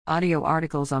Audio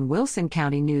articles on Wilson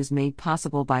County News made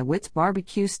possible by Witt's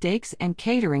Barbecue Steaks and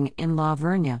Catering in La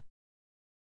Vernia.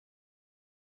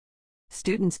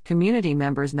 Students, community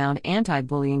members mount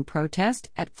anti-bullying protest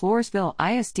at Floresville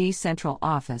ISD Central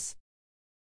Office.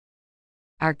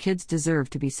 Our kids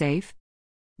deserve to be safe.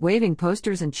 Waving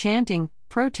posters and chanting,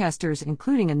 protesters,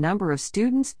 including a number of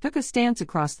students, took a stance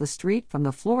across the street from the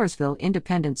Floresville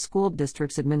Independent School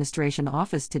District's administration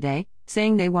office today,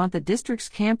 saying they want the district's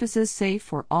campuses safe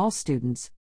for all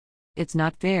students. "It's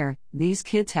not fair, these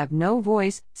kids have no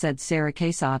voice," said Sarah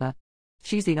Quesada.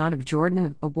 She's the aunt of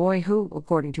Jordan, a boy who,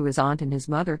 according to his aunt and his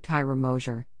mother, Tyra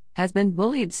Mosier, has been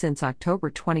bullied since October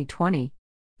 2020.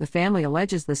 The family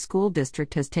alleges the school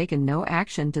district has taken no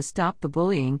action to stop the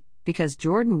bullying, because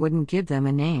Jordan wouldn't give them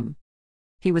a name.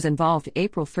 He was involved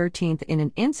April 13 in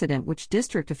an incident which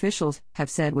district officials have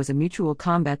said was a mutual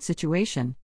combat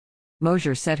situation.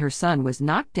 Mosier said her son was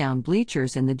knocked down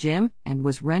bleachers in the gym and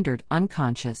was rendered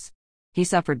unconscious. He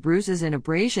suffered bruises and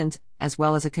abrasions, as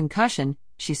well as a concussion,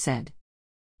 she said.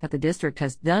 That the district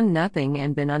has done nothing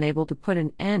and been unable to put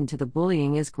an end to the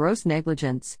bullying is gross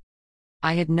negligence.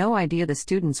 "I had no idea the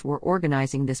students were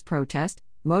organizing this protest,"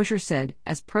 Mosier said,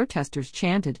 as protesters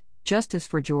chanted, "Justice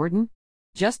for Jordan?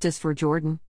 Justice for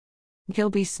Jordan."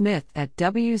 Gilby Smith at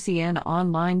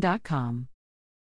WCNonline.com